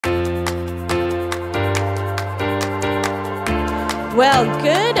Well,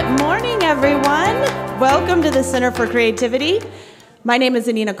 good morning, everyone. Welcome to the Center for Creativity. My name is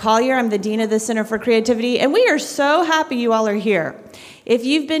Anina Collier. I'm the Dean of the Center for Creativity, and we are so happy you all are here. If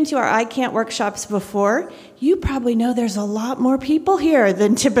you've been to our I Can't workshops before, you probably know there's a lot more people here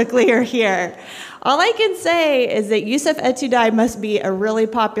than typically are here. All I can say is that Yusuf Etudaiye must be a really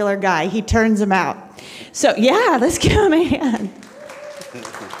popular guy. He turns them out. So yeah, let's give him a hand.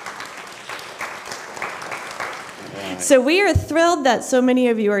 So we are thrilled that so many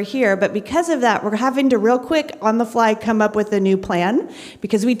of you are here, but because of that, we're having to real quick on the fly come up with a new plan,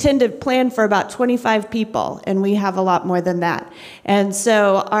 because we tend to plan for about 25 people, and we have a lot more than that. And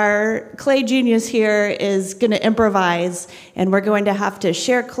so our clay genius here is going to improvise, and we're going to have to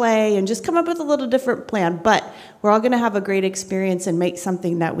share clay and just come up with a little different plan, but we're all going to have a great experience and make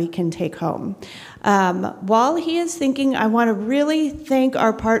something that we can take home. While he is thinking, I want to really thank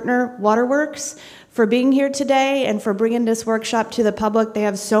our partner, WaterWorks, for being here today and for bringing this workshop to the public. They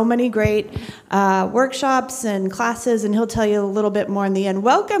have so many great workshops and classes, and he'll tell you a little bit more in the end.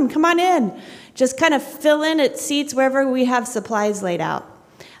 Welcome, come on in. Just kind of fill in at seats wherever we have supplies laid out.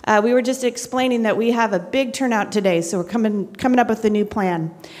 We were just explaining that we have a big turnout today, so we're coming up with a new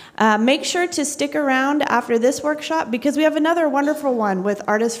plan. Make sure to stick around after this workshop, because we have another wonderful one with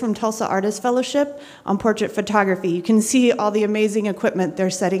artists from Tulsa Artist Fellowship on portrait photography. You can see all the amazing equipment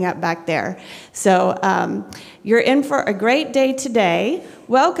they're setting up back there. So you're in for a great day today.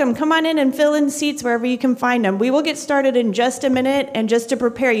 Welcome, come on in and fill in seats wherever you can find them. We will get started in just a minute, and just to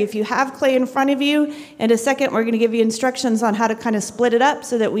prepare you, if you have clay in front of you, in a second we're going to give you instructions on how to kind of split it up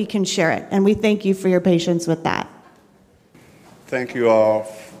so that we can share it, and we thank you for your patience with that. Thank you all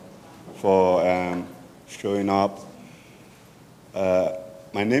for showing up.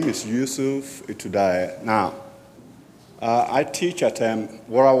 My name is Yusuf Etudaiye. Now, I teach at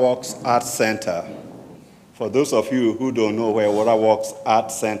WaterWorks Art Center. For those of you who don't know where WaterWorks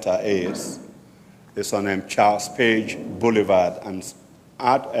Art Center is, it's on Charles Page Boulevard, and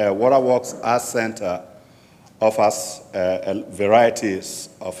WaterWorks Art Center offers varieties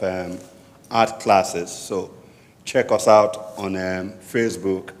of art classes. So check us out on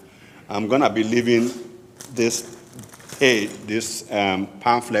Facebook. I'm going to be leaving this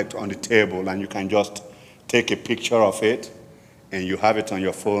pamphlet on the table, and you can just take a picture of it, and you have it on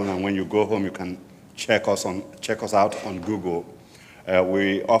your phone, and when you go home, you can check us out on Google.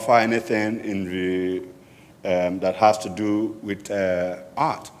 We offer anything in the, that has to do with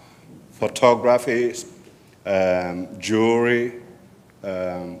art, photography, jewelry,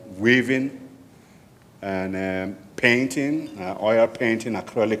 weaving, and painting, oil painting,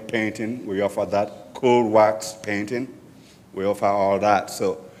 acrylic painting. We offer that. Cold wax painting. We offer all that.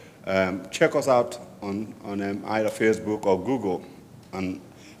 So check us out on either Facebook or Google, and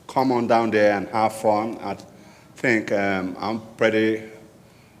come on down there and have fun. I think I'm pretty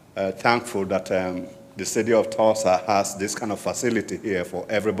thankful that the city of Tulsa has this kind of facility here for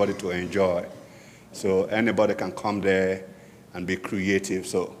everybody to enjoy. So anybody can come there and be creative.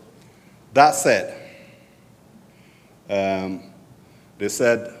 So that said, they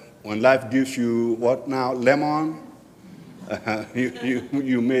said, when life gives you what now, lemon,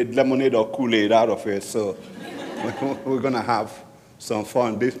 you made lemonade or Kool-Aid out of it. So we're going to have some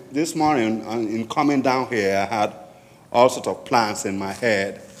fun. This morning, in coming down here, I had all sorts of plans in my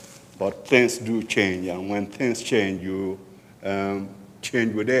head, but things do change, and when things change, you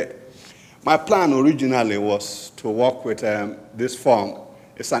change with it. My plan originally was to work with this form.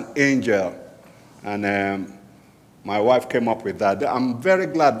 It's an angel, and my wife came up with that. I'm very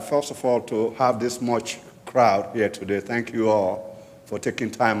glad, first of all, to have this much crowd here today. Thank you all for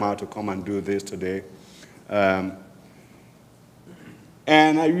taking time out to come and do this today.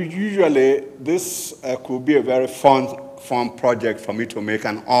 And usually, this could be a very fun project for me to make,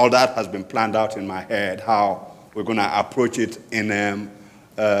 and all that has been planned out in my head, how we're going to approach it in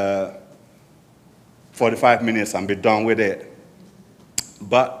 45 minutes and be done with it.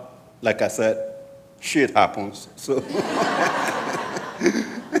 But, like I said, shit happens. So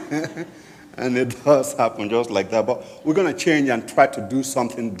and it does happen just like that. But we're going to change and try to do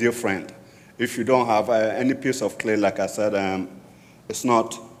something different. If you don't have any piece of clay, like I said, it's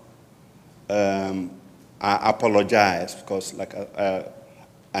not, I apologize, because like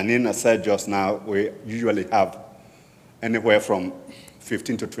Anina said just now, we usually have anywhere from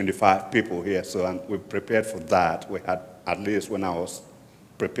 15 to 25 people here, so and we prepared for that. We had, at least when I was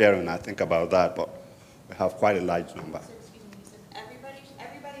preparing, I think about that, but we have quite a large number. So, excuse me, you said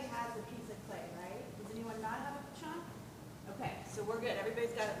everybody has a piece of clay, right? Does anyone not have a chunk? Okay, so we're good.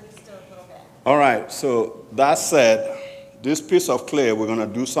 Everybody's got at least a little bit. All right, so that said, this piece of clay, we're going to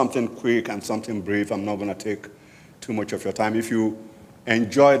do something quick and something brief. I'm not going to take too too much of your time. If you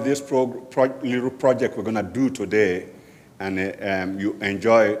enjoy this little project we're going to do today, and you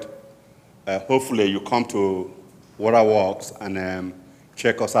enjoy it, hopefully you come to WaterWorks and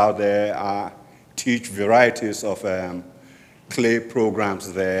check us out there. I teach varieties of clay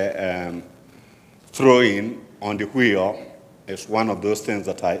programs there. Throwing on the wheel is one of those things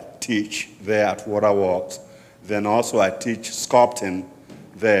that I teach there at WaterWorks. Then also I teach sculpting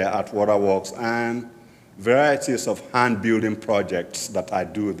there at WaterWorks and varieties of hand building projects that I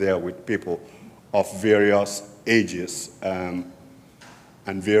do there with people of various ages and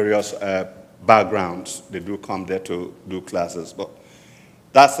various backgrounds. They do come there to do classes. But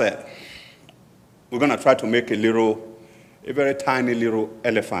that's it. We're going to try to make a very tiny little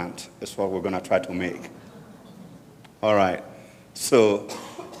elephant is what we're going to try to make. All right. So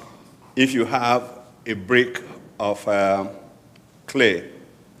if you have a brick of clay,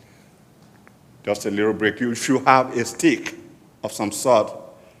 just a little brick, you should have a stick of some sort,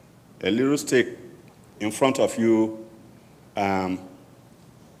 a little stick in front of you.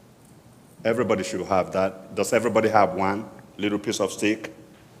 Everybody should have that. Does everybody have one little piece of stick?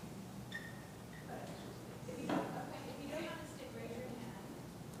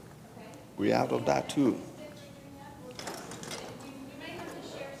 We're out of that too.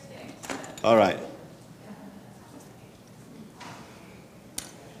 All right.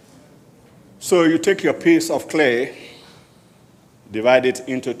 So you take your piece of clay, divide it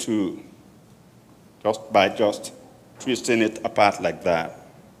into two, just by twisting it apart like that.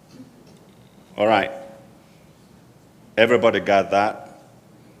 All right. Everybody got that?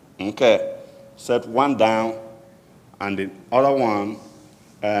 Okay. Set one down, and the other one,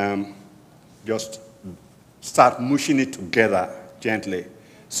 just start mushing it together gently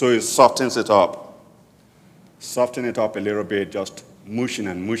so it softens it up. Soften it up a little bit, just mushing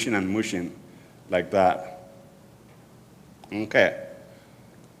and mushing and mushing like that. Okay.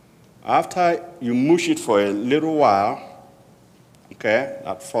 After you mush it for a little while, okay,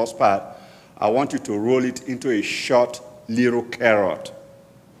 that first part, I want you to roll it into a short little carrot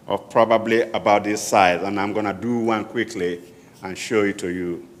of probably about this size, and I'm going to do one quickly and show it to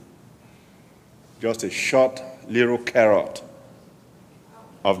you. Just a short little carrot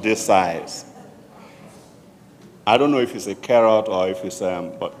of this size. I don't know if it's a carrot or if it's,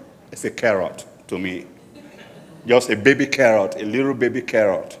 but it's a carrot to me. Just a baby carrot, a little baby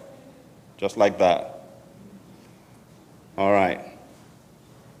carrot, just like that. All right.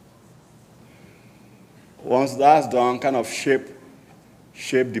 Once that's done, kind of shape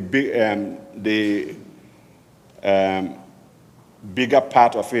the bigger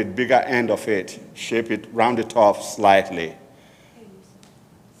part of it, bigger end of it, shape it, round it off slightly. Hey,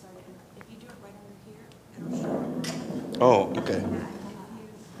 sorry, if you do it right over here. Oh, okay. If you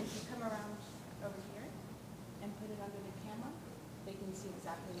come around over here and put it under the camera, they can see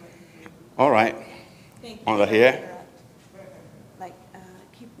exactly what you do. All right. Thank you. Under here? Like,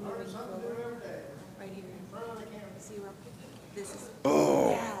 keep moving forward. Right here. See where this is.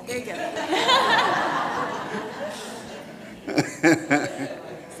 Oh. Yeah, there you go.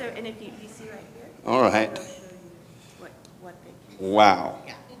 So, and if you see right here. All right. I'll show you what they can. Wow.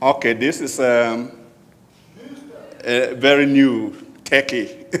 Okay, this is a very new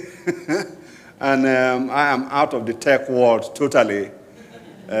techie. And I am out of the tech world totally.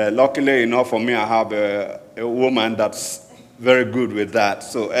 Luckily enough for me, I have a woman that's very good with that.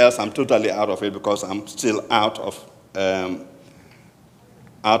 So else I'm totally out of it because I'm still out of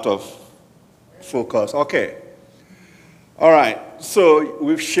focus. Okay. All right. So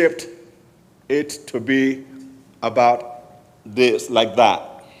we've shaped it to be about this, like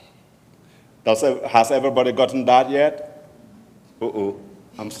that. Has everybody gotten that yet? Uh-oh.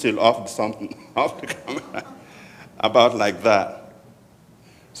 I'm still off the camera. About like that.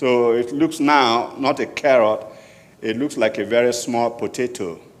 So it looks now, not a carrot, it looks like a very small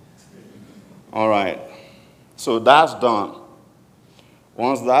potato. All right. So that's done.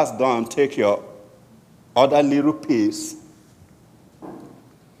 Once that's done, take your other little piece,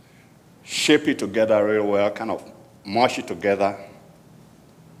 shape it together real well, kind of mush it together.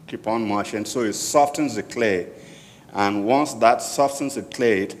 Keep on mushing so it softens the clay. And once that softens the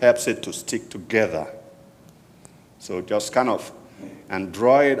clay, it helps it to stick together. So just kind of, and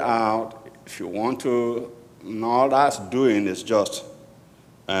draw it out if you want to. And all that's doing is just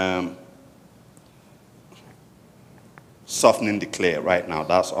softening the clay right now.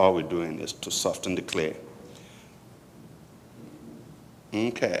 That's all we're doing is to soften the clay.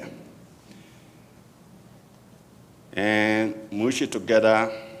 Okay. And mush it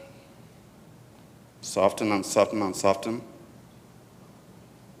together. Soften and soften and soften.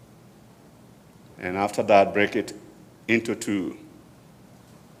 And after that, break it into 2.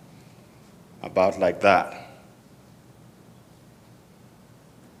 About like that.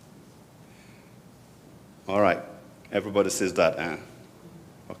 All right. Everybody sees that, eh?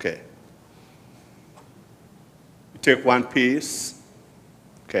 Okay. You take one piece,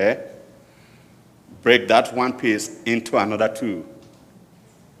 okay? Break that one piece into another 2.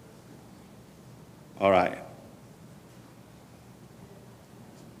 All right.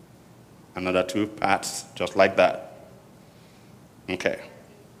 Another 2 parts, just like that. Okay.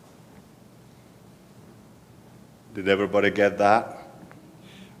 Did everybody get that?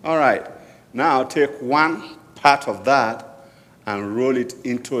 All right. Now take one part of that and roll it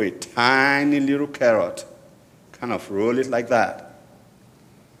into a tiny little carrot. Kind of roll it like that.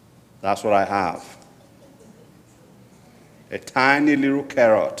 That's what I have. A tiny little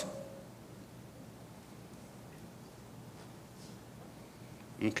carrot.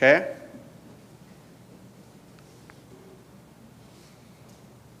 Okay?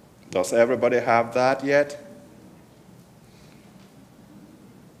 Does everybody have that yet?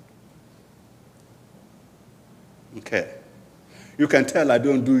 Okay. You can tell I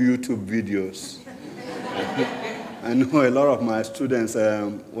don't do YouTube videos. I know a lot of my students,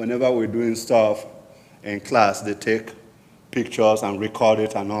 whenever we're doing stuff in class, they take pictures and record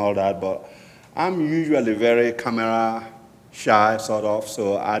it and all that, but I'm usually very camera shy, sort of,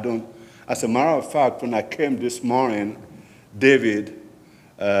 so I don't. As a matter of fact, when I came this morning, David,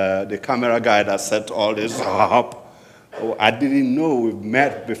 the camera guy that set all this up, I didn't know we've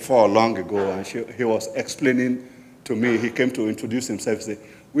met before long ago, and he was explaining to me. He came to introduce himself. He said,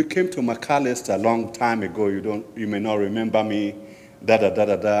 "We came to McAllister a long time ago. You may not remember me,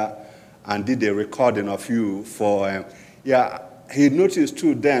 and did a recording of you for." He noticed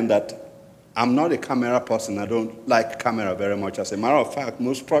too then that I'm not a camera person. I don't like camera very much. As a matter of fact,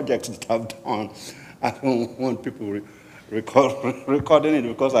 most projects that I've done, I don't want people recording it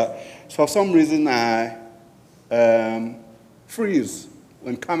because for some reason I freeze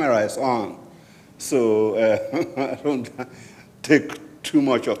when camera is on. So I don't take too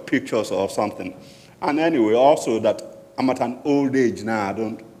much of pictures or something. And anyway, also that I'm at an old age now, I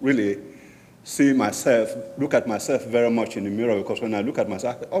don't really see myself, look at myself very much in the mirror, because when I look at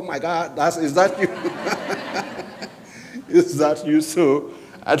myself, oh my God, is that you? Is that you? So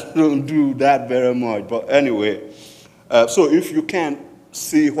I don't do that very much. But anyway, so if you can't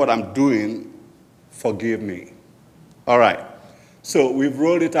see what I'm doing, forgive me. All right. So we've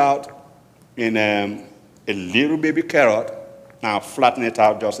rolled it out in a little baby carrot. Now flatten it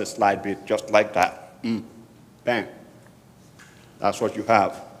out just a slight bit, just like that. Bang. That's what you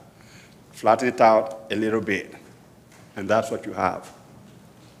have. Flatten it out a little bit, and that's what you have.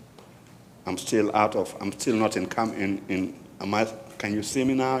 I'm still not in, can you see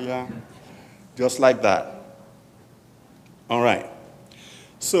me now? Yeah? Just like that. All right.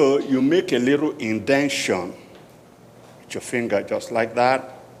 So you make a little indentation with your finger, just like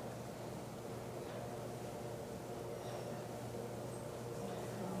that.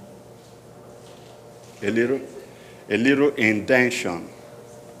 A little indentation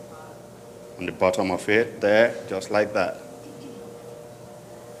on the bottom of it, there, just like that.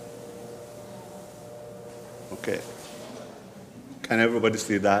 Okay. Can everybody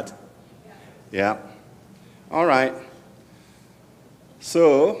see that? Yeah. All right.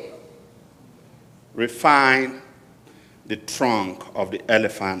 So, refine the trunk of the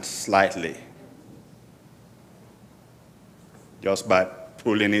elephant slightly, just by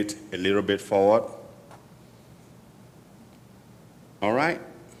pulling it a little bit forward. All right?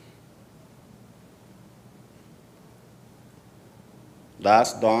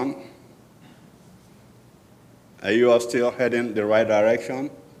 That's done. Are you all still heading the right direction?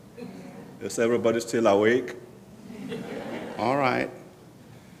 Is everybody still awake? All right.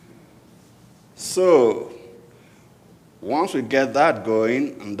 So, once we get that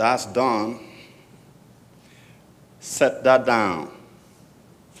going and that's done, set that down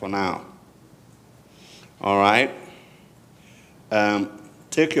for now. All right?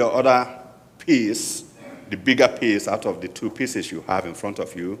 Take your other piece, the bigger piece out of the 2 pieces you have in front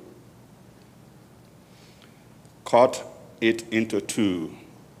of you, cut it into 2,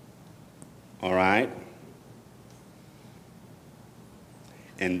 all right?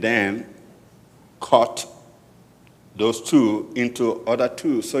 And then cut those 2 into other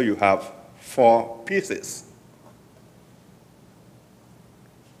 2, so you have 4 pieces.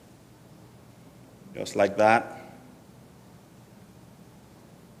 Just like that.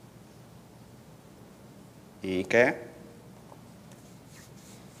 Okay?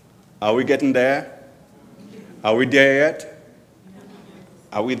 Are we getting there? Are we there yet?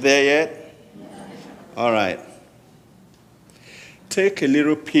 Are we there yet? All right. take a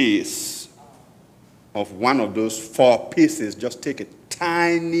little piece of one of those 4 pieces, just take a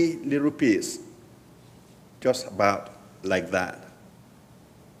tiny little piece, just about like that.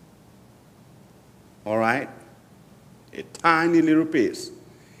 All right? A tiny little piece,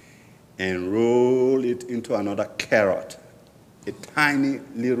 and roll it into another carrot. A tiny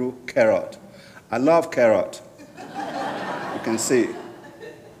little carrot. I love carrot. You can see.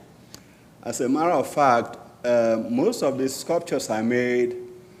 As a matter of fact, most of the sculptures I made,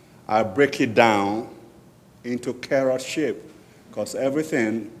 I break it down into carrot shape, because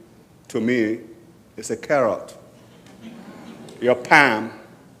everything, to me, is a carrot. Your palm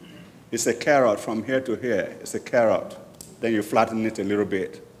is a carrot from here to here. It's a carrot. Then you flatten it a little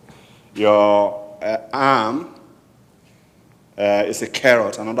bit. Your arm is a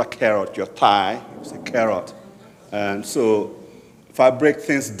carrot, another carrot. Your thigh is a carrot. And so if I break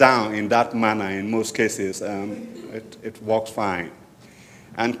things down in that manner, in most cases, it works fine.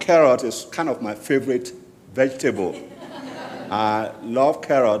 And carrot is kind of my favorite vegetable. I love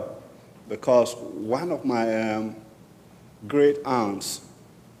carrot because one of my great aunts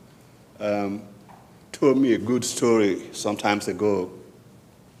told me a good story some times ago.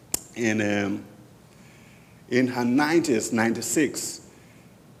 In her 90s, 96,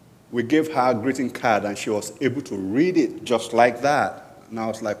 we gave her a greeting card, and she was able to read it just like that. And I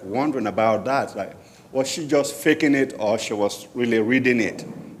was like wondering about that. Like, was she just faking it, or she was really reading it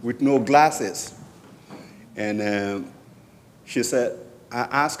with no glasses? And she said, I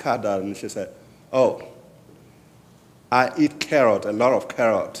asked her that, and she said, oh, I eat carrot, a lot of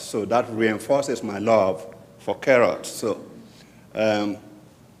carrot, so that reinforces my love for carrot. So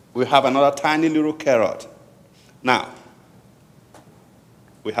we have another tiny little carrot. Now,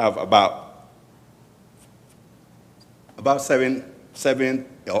 we have about 7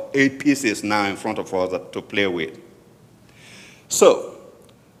 or 8 pieces now in front of us to play with. So,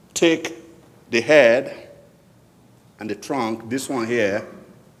 take the head and the trunk, this one here,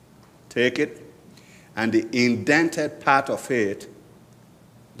 take it, and the indented part of it,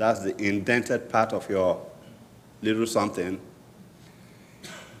 that's the indented part of your little something.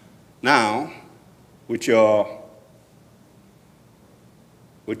 Now, with your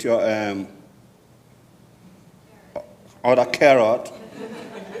other carrot,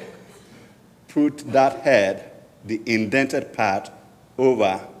 put that head, the indented part,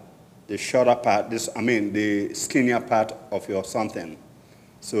 over the shorter part, the skinnier part of your something,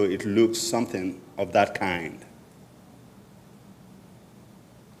 so it looks something of that kind.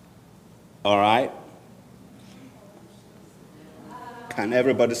 All right? Can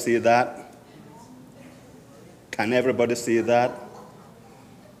everybody see that? Can everybody see that?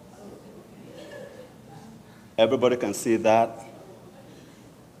 Everybody can see that?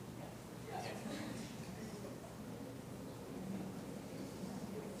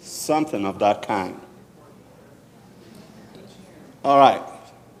 Something of that kind. All right.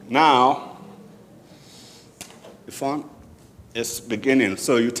 Now, the fun is beginning.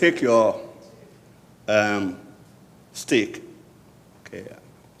 So you take your stick. Okay.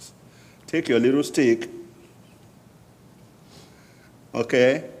 Take your little stick.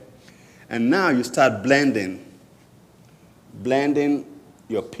 Okay. And now you start blending. Blending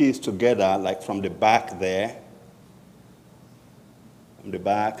your piece together, like from the back there. From the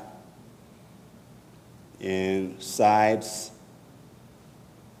back. In sides.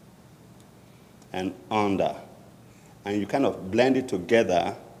 And under. And you kind of blend it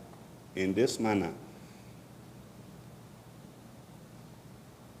together in this manner.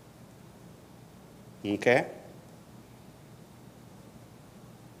 Okay?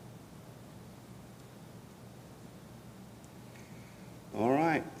 All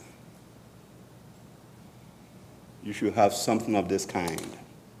right. You should have something of this kind.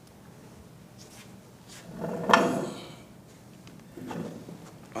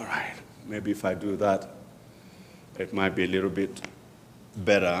 All right. Maybe if I do that, it might be a little bit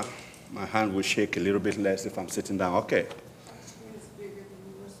better. My hand will shake a little bit less if I'm sitting down. Okay. Our screen is bigger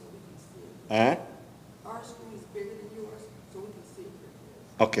than yours, so we can see it. Our screen is bigger than yours, so we can see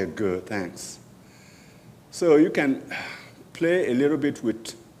it. Okay, good. Thanks. So you can play a little bit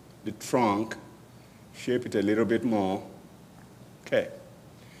with the trunk, shape it a little bit more. Okay.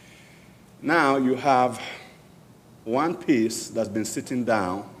 Now you have one piece that's been sitting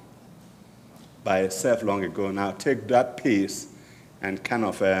down by itself long ago. Now take that piece and kind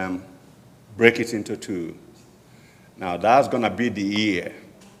of break it into 2. Now that's going to be the ear.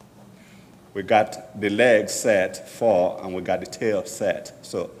 We got the legs set 4, and we got the tail set.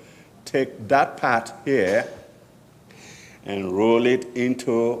 So take that part here and roll it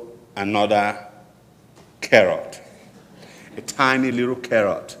into another carrot. a tiny little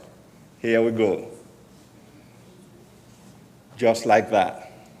carrot. Here we go. Just like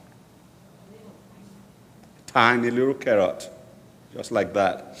that. Tiny little carrot. Just like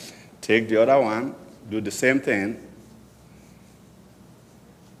that. Take the other one, do the same thing.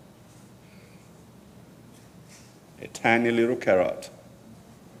 A tiny little carrot.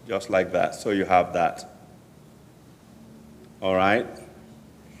 Just like that. So you have that. All right?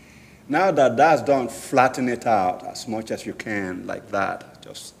 Now that that's done, flatten it out as much as you can, like that.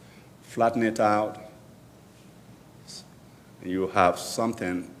 Just flatten it out. You have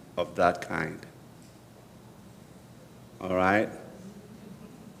something of that kind. All right?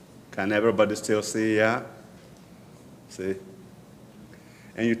 Can everybody still see? Yeah? See?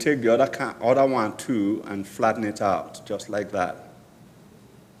 And you take the other one too and flatten it out, just like that.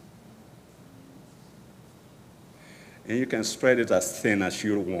 And you can spread it as thin as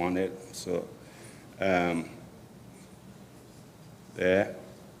you want it. So, there.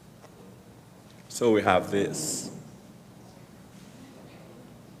 So we have this.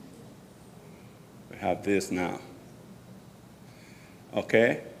 We have this now.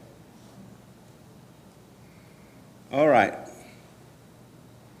 Okay? All right.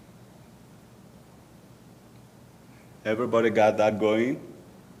 Everybody got that going?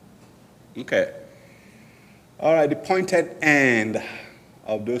 Okay. All right, the pointed end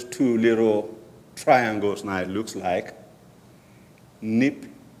of those two little triangles now, it looks like, nip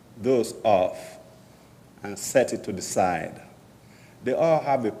those off and set it to the side. They all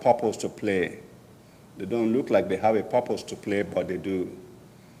have a purpose to play. They don't look like they have a purpose to play, but they do.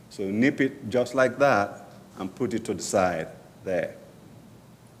 So nip it just like that and put it to the side there.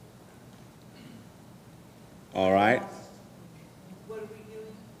 All right? What are we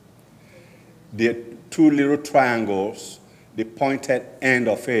doing? The two little triangles, the pointed end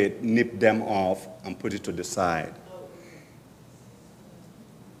of it, nip them off and put it to the side.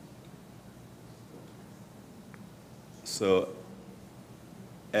 So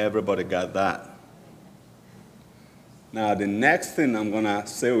everybody got that. Now the next thing I'm gonna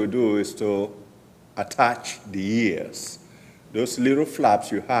say we do is to attach the ears. Those little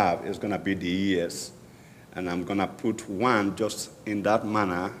flaps you have is gonna be the ears. And I'm gonna put one just in that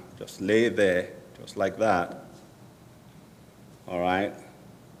manner, just lay there, just like that. All right?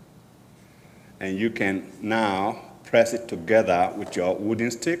 And you can now press it together with your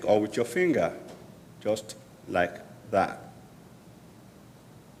wooden stick or with your finger, just like that.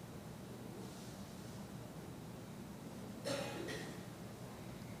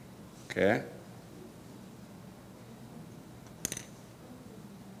 Okay?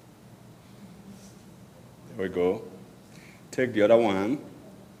 There we go. Take the other one,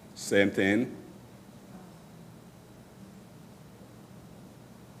 same thing.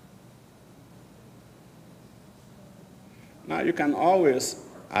 Now you can always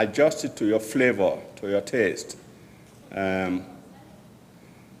adjust it to your flavor, to your taste.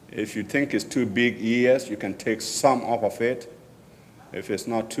 If you think it's too big ears, you can take some off of it. If it's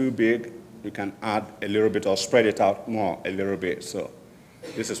not too big, you can add a little bit or spread it out more a little bit. So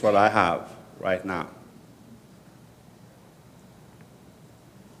this is what I have right now.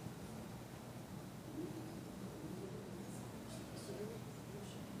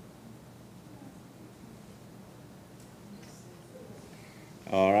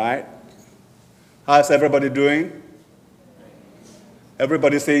 All right. How's everybody doing?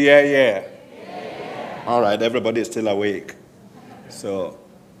 Everybody say yeah, yeah. Yeah. All right, everybody is still awake. So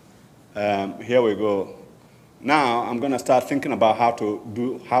here we go. Now I'm going to start thinking about how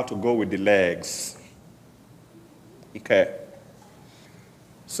to go with the legs. Okay.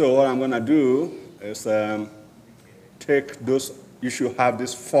 So what I'm going to do is take those. You should have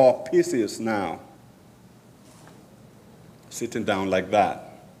these 4 pieces now. Sitting down like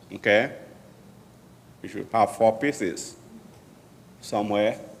that, okay? You should have 4 pieces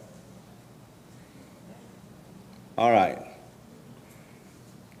somewhere. All right.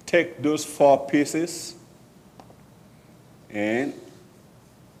 Take those 4 pieces and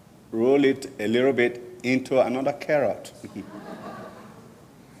roll it a little bit into another carrot.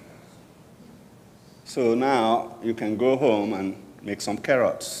 So now you can go home and make some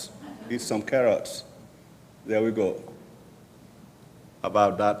carrots, eat some carrots. There we go.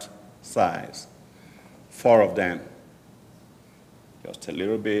 About that size. 4 of them. Just a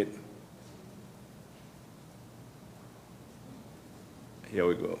little bit. Here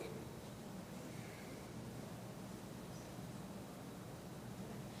we go.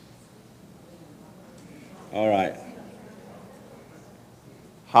 All right.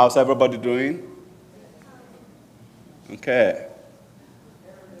 How's everybody doing? Okay.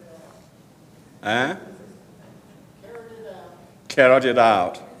 Huh? carrot it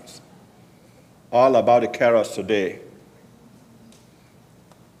out. All about the carrots today.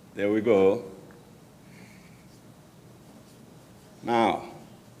 There we go. Now,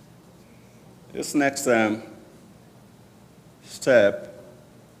 this next step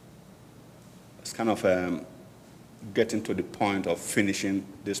is kind of getting to the point of finishing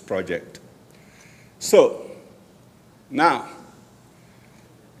this project. So, now,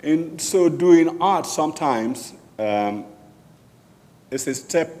 in so doing art sometimes, it's a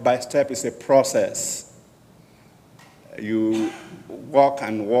step-by-step, it's a process. You walk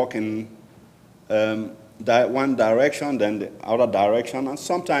in one direction, then the other direction, and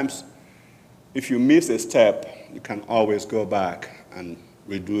sometimes if you miss a step, you can always go back and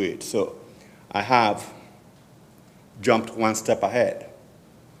redo it. So I have jumped one step ahead.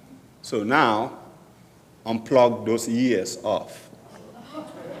 So now, unplug those ears off.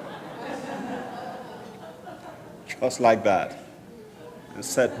 Just like that. And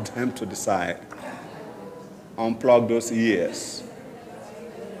set them to the side. Unplug those ears.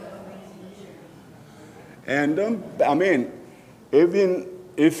 And even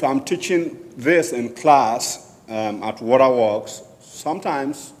if I'm teaching this in class at WaterWorks,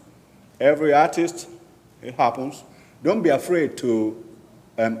 sometimes every artist, it happens, don't be afraid to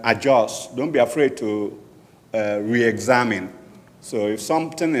adjust. Don't be afraid to re-examine. So if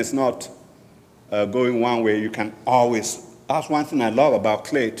something is not going one way, you can always, that's one thing I love about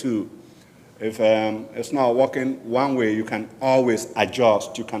clay too. If it's not working one way, you can always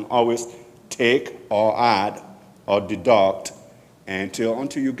adjust. You can always take or add or deduct until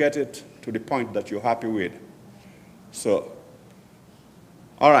you get it to the point that you're happy with. So,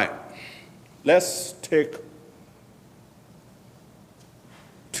 all right, let's take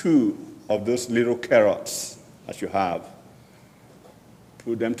two of those little carrots that you have.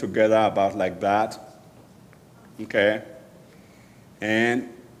 Put them together about like that, okay? And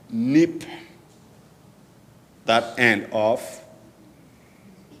nip that end off.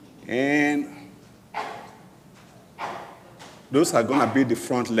 And those are gonna be the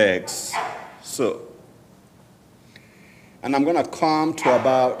front legs. So, and I'm gonna come to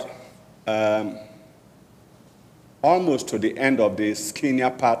about almost to the end of the skinnier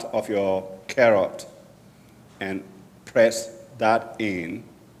part of your carrot and press that in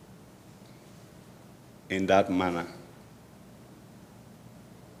that manner.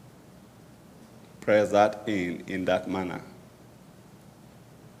 Press that in that manner.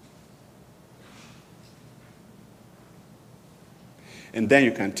 And then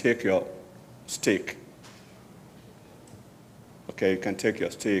you can take your stick. Okay, you can take your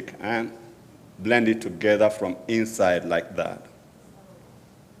stick and blend it together from inside like that.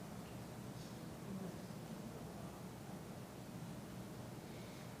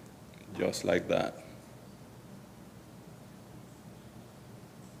 Just like that.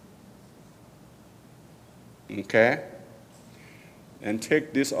 Okay? And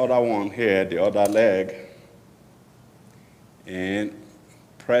take this other one here, the other leg, and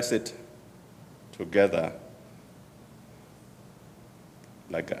press it together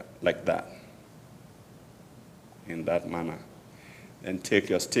like that, in that manner. Then take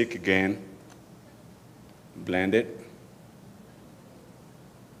your stick again, blend it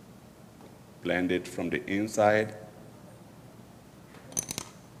from the inside.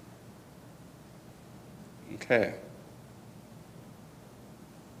 Okay.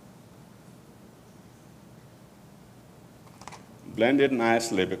 Blend it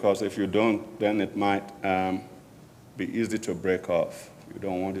nicely, because if you don't, then it might be easy to break off. You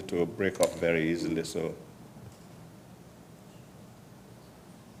don't want it to break off very easily, so.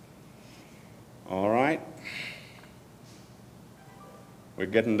 All right. We're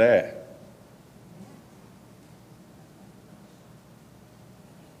getting there.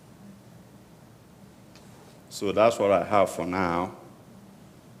 So that's what I have for now.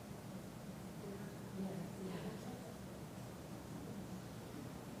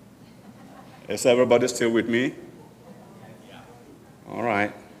 Is everybody still with me? All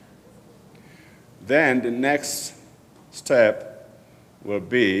right. Then the next step will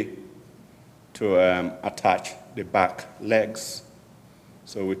be to attach the back legs.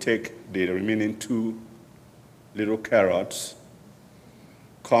 So we take the remaining two little carrots,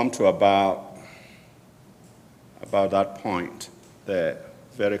 come to about that point there,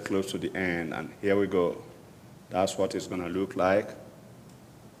 very close to the end, and here we go. That's what it's going to look like.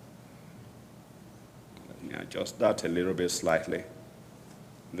 Let me adjust that a little bit slightly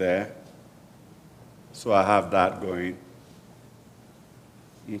there. So I have that going.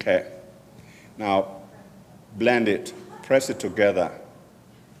 Okay. Now, blend it, press it together.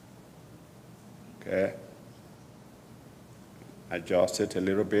 Okay. Adjust it a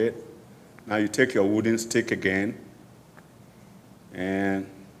little bit. Now you take your wooden stick again and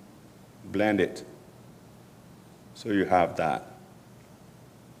blend it. So you have that.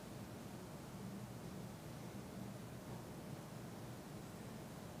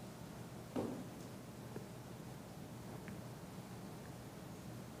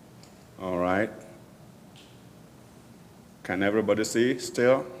 All right. Can everybody see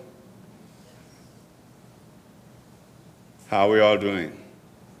still? How are we all doing?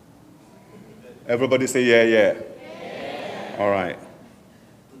 Everybody say yeah, yeah. Yeah. All right.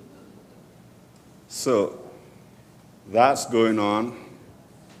 So that's going on.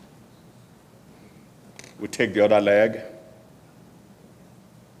 We take the other leg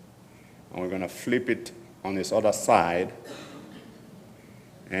and we're going to flip it on this other side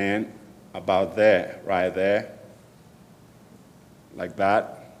and about there, right there, like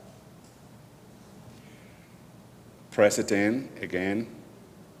that. Press it in again.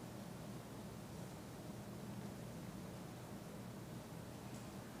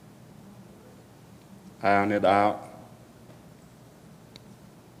 Iron it out.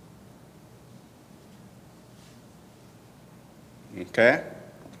 Okay?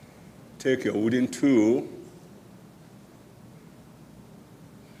 Take your wooden tool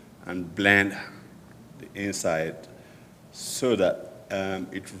and blend the inside so that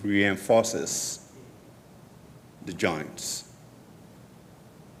it reinforces the joints.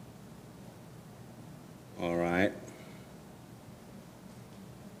 All right.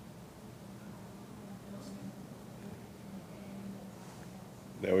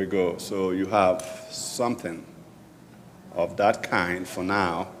 There we go. So you have something of that kind for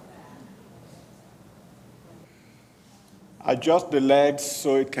now. Adjust the legs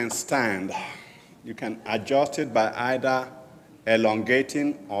so it can stand. You can adjust it by either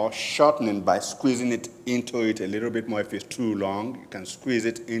elongating or shortening by squeezing it into it a little bit more. If it's too long, you can squeeze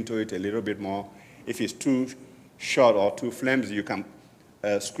it into it a little bit more. If it's too short or too flimsy, you can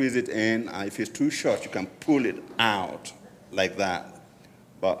squeeze it in. If it's too short, you can pull it out like that.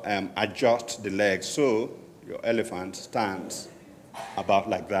 But adjust the legs so your elephant stands about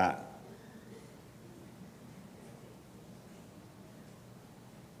like that.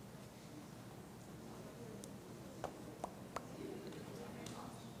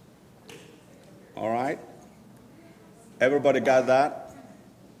 All right? Everybody got that?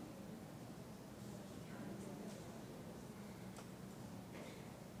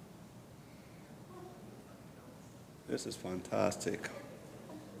 This is fantastic.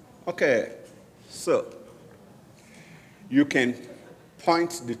 Okay, so you can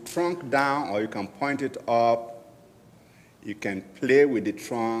point the trunk down or you can point it up. You can play with the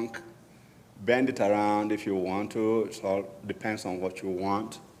trunk, bend it around if you want to. It all depends on what you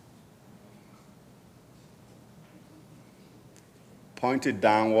want. Point it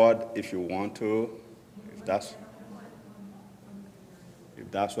downward if you want to, if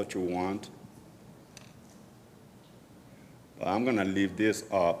that's what you want. But I'm going to leave this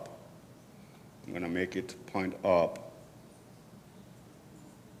up. I'm going to make it point up.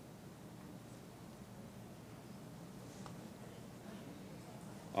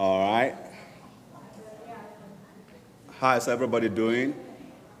 All right. How is everybody doing?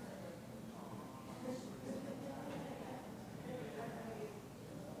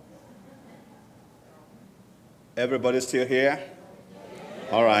 Everybody still here?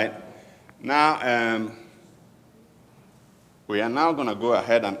 All right. Now, we are now going to go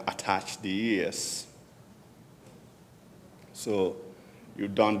ahead and attach the ears. So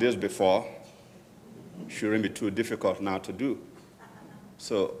you've done this before. Shouldn't be too difficult now to do.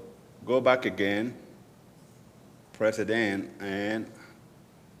 So go back again, press it in, and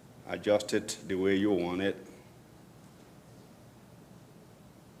adjust it the way you want it.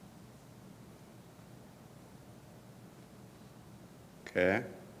 Okay.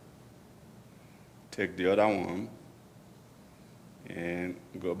 Take the other one and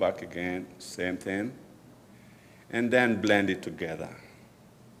go back again, same thing, and then blend it together.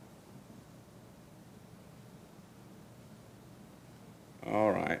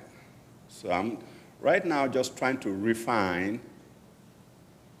 All right. So I'm right now just trying to refine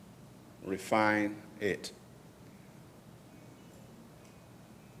it.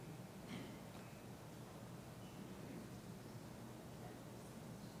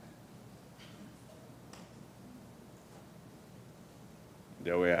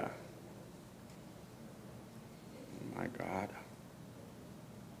 There we are. Oh my God.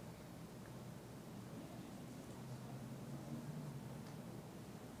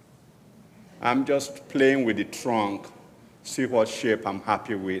 I'm just playing with the trunk, see what shape I'm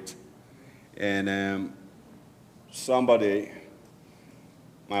happy with. And somebody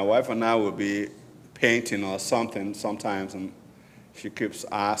my wife and I will be painting or something sometimes, and she keeps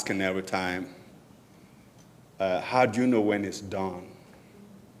asking every time, how do you know when it's done?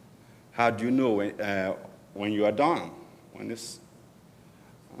 How do you know when you are done? When it's,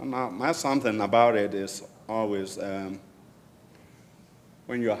 my something about it is always when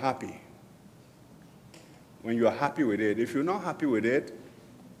you're happy. When you're happy with it. If you're not happy with it,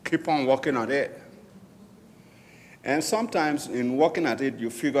 keep on working on it. And sometimes in working at it,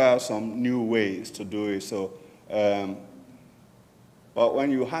 you figure out some new ways to do it. So, but when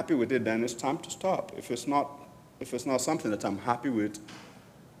you're happy with it, then it's time to stop. If it's not something that I'm happy with,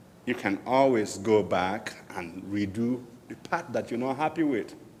 you can always go back and redo the part that you're not happy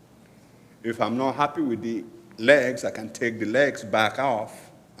with. If I'm not happy with the legs, I can take the legs back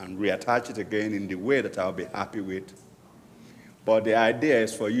off and reattach it again in the way that I'll be happy with. But the idea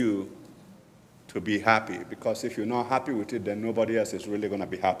is for you to be happy, because if you're not happy with it, then nobody else is really going to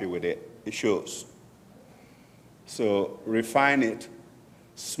be happy with it. It shows. So refine it,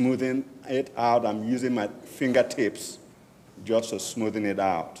 smoothing it out. I'm using my fingertips just to smoothen it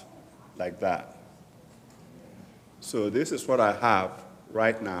out, like that. So this is what I have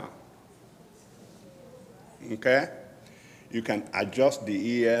right now. Okay? You can adjust the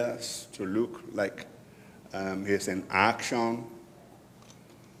ears to look like he's in action.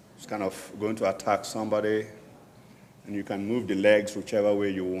 It's kind of going to attack somebody. And you can move the legs whichever way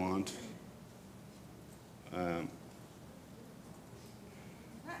you want.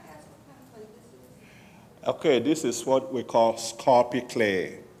 Okay, this is what we call Sculpt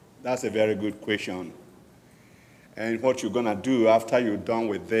clay. That's a very good question. And what you're going to do after you're done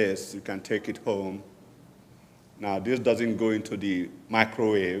with this, you can take it home. Now, this doesn't go into the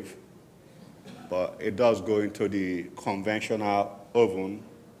microwave, but it does go into the conventional oven.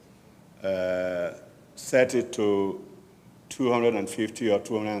 Set it to 250 or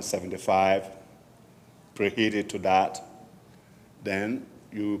 275, preheat it to that. Then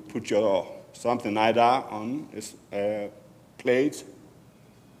you put your something either on a plate,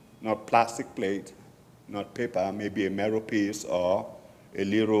 not plastic plate, not paper, maybe a metal piece or a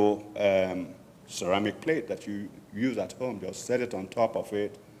little ceramic plate that you use at home. Just set it on top of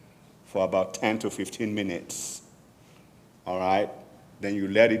it for about 10 to 15 minutes. All right? Then you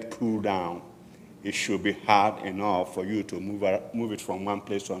let it cool down. It should be hard enough for you to move it from one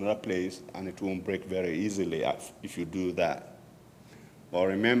place to another place, and it won't break very easily if you do that. But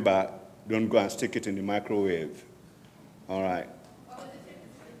remember, don't go and stick it in the microwave. All right?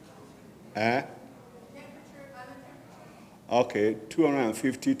 Okay,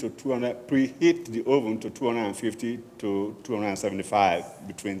 250 to 200, preheat the oven to 250 to 275,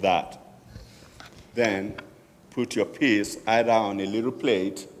 between that. Then put your piece either on a little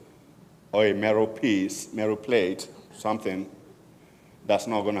plate or a metal plate, something that's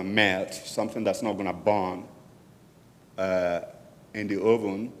not going to melt, something that's not going to burn in the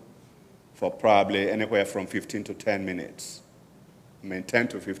oven for probably anywhere from 15 to 10 minutes. 10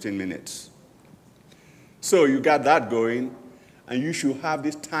 to 15 minutes. So you got that going, and you should have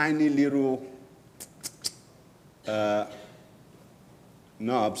this tiny little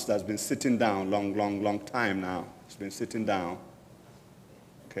knobs that's been sitting down long time now. It's been sitting down.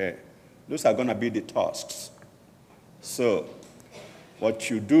 Okay. Those are going to be the tusks. So what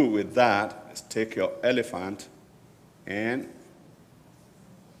you do with that is take your elephant, and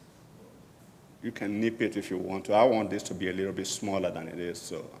you can nip it if you want to. I want this to be a little bit smaller than it is,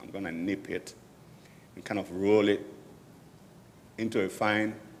 so I'm going to nip it and kind of roll it into a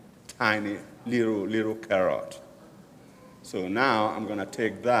fine, tiny, little carrot. So now I'm going to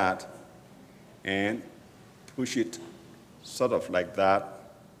take that and push it sort of like that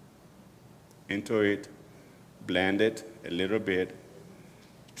into it, blend it a little bit,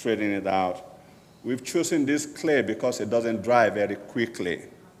 straighten it out. We've chosen this clay because it doesn't dry very quickly.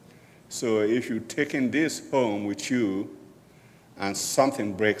 So if you're taking this home with you and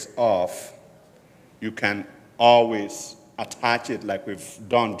something breaks off, you can always attach it like we've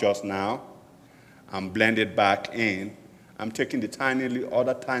done just now and blend it back in. I'm taking the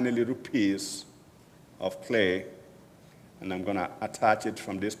other tiny little piece of clay, and I'm going to attach it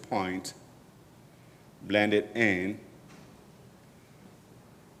from this point, blend it in.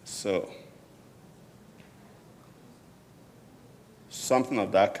 So something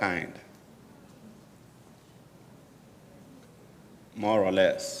of that kind, more or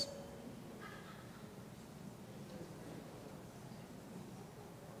less.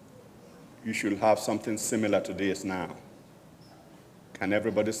 You should have something similar to this now. Can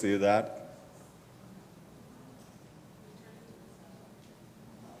everybody see that?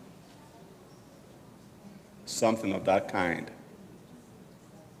 Something of that kind.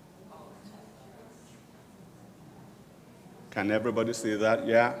 Can everybody see that?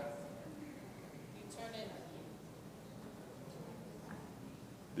 Yeah?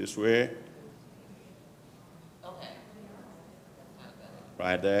 This way. Okay.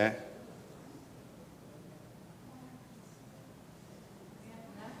 Right there.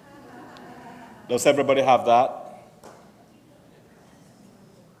 Does everybody have that?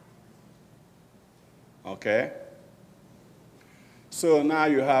 Okay. So now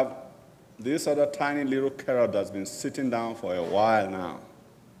you have this other tiny little carrot that's been sitting down for a while now.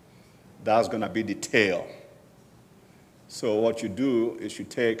 That's going to be the tail. So what you do is you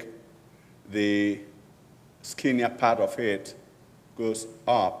take the skinnier part of it, goes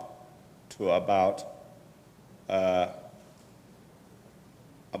up to about the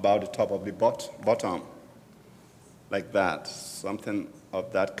top of the bottom, like that, something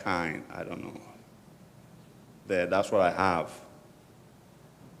of that kind. I don't know. There, that's what I have.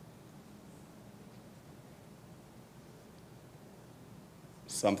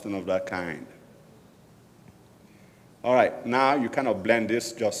 Something of that kind. All right, now you kind of blend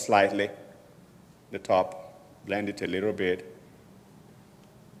this just slightly, the top, blend it a little bit,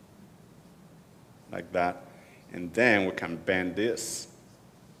 like that. And then we can bend this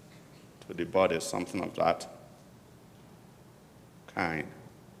to the body, something of that kind.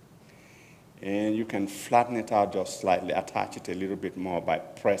 And you can flatten it out just slightly, attach it a little bit more by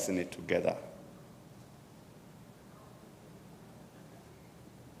pressing it together.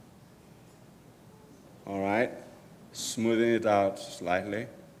 All right, smoothing it out slightly.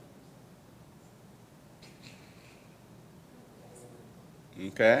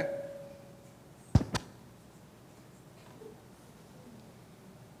 Okay.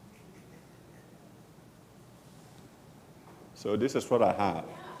 So this is what I have.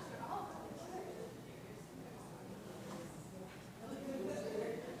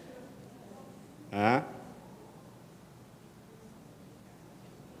 Huh?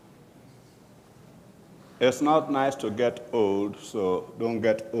 It's not nice to get old, so don't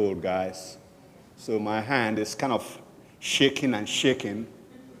get old, guys. So my hand is kind of shaking and shaking,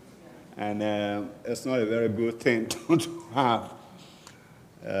 and it's not a very good thing to have.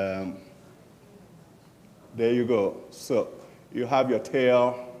 There you go. So you have your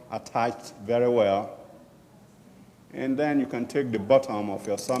tail attached very well, and then you can take the bottom of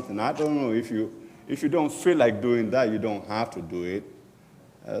your something. I don't know if you don't feel like doing that, you don't have to do it.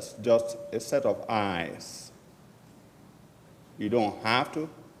 It's just a set of eyes. You don't have to.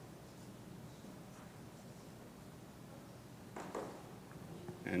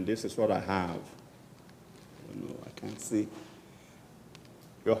 And this is what I have. I don't know, I can't see.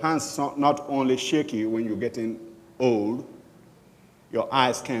 Your hands are not only shaky when you're getting old, your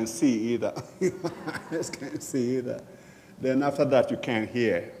eyes can't see either. Your eyes can't see either. Then after that, you can't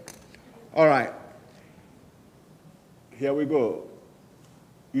hear. All right. Here we go.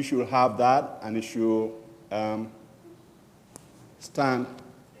 You should have that, and it should stand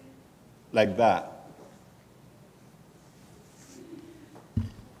like that. All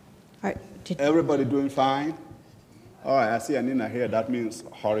right. Everybody doing fine? All right, I see Anina here. That means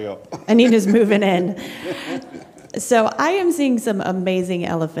hurry up. Anina's moving in. So I am seeing some amazing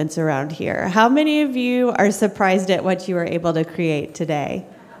elephants around here. How many of you are surprised at what you were able to create today?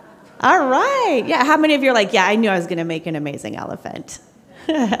 All right. Yeah, how many of you are like, yeah, I knew I was going to make an amazing elephant?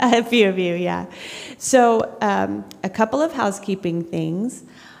 A few of you, yeah. So a couple of housekeeping things.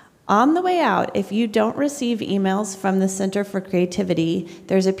 On the way out, if you don't receive emails from the Center for Creativity,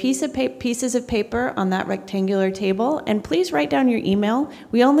 there's a pieces of paper on that rectangular table, and please write down your email.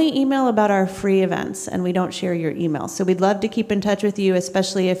 We only email about our free events, and we don't share your email. So we'd love to keep in touch with you,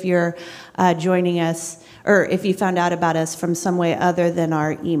 especially if you're joining us, or if you found out about us from some way other than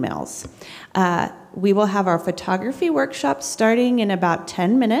our emails. We will have our photography workshop starting in about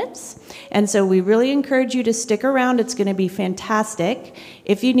 10 minutes. And so we really encourage you to stick around. It's going to be fantastic.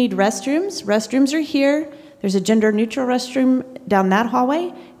 If you need restrooms are here. There's a gender-neutral restroom down that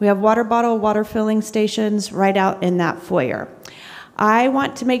hallway. We have water bottle, water filling stations right out in that foyer. I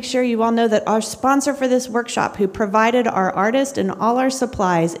want to make sure you all know that our sponsor for this workshop, who provided our artist and all our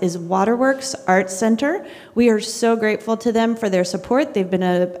supplies, is WaterWorks Art Center. We are so grateful to them for their support. They've been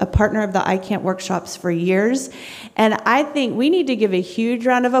a partner of the I Can't workshops for years. And I think we need to give a huge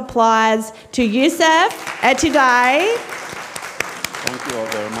round of applause to Yusuf Etudaiye. Thank you all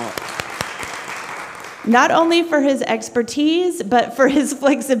very much. not only for his expertise, but for his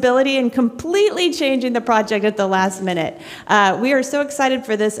flexibility in completely changing the project at the last minute. We are so excited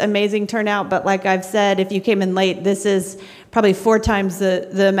for this amazing turnout, but like I've said, if you came in late, this is probably 4 times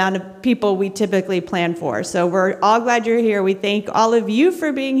the amount of people we typically plan for. So we're all glad you're here. We thank all of you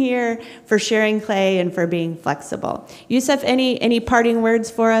for being here, for sharing clay, and for being flexible. Yusuf, any parting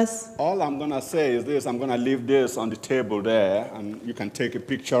words for us? All I'm going to say is this. I'm going to leave this on the table there, and you can take a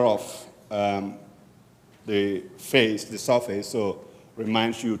picture of the surface, so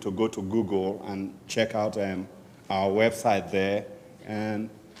reminds you to go to Google and check out our website there. And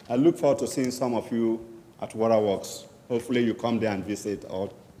I look forward to seeing some of you at WaterWorks. Hopefully you come there and visit or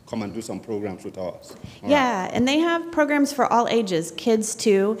come and do some programs with us. Yeah, and they have programs for all ages, kids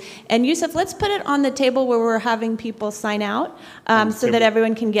too. And Yusuf, let's put it on the table where we're having people sign out so that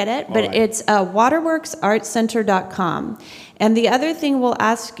everyone can get it. But it's WaterWorksArtCenter.com. And the other thing we'll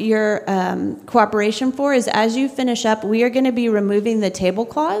ask your cooperation for is as you finish up, we are going to be removing the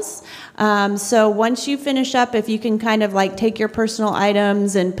tablecloths. So once you finish up, if you can kind of like take your personal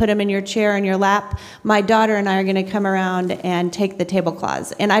items and put them in your chair in your lap, my daughter and I are going to come around and take the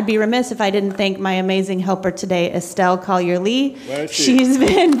tablecloths. And I'd be remiss if I didn't thank my amazing helper today, Estelle Collier-Lee. She's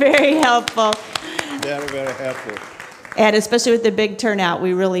been very helpful. Very, very helpful. And especially with the big turnout,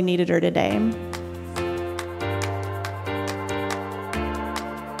 we really needed her today.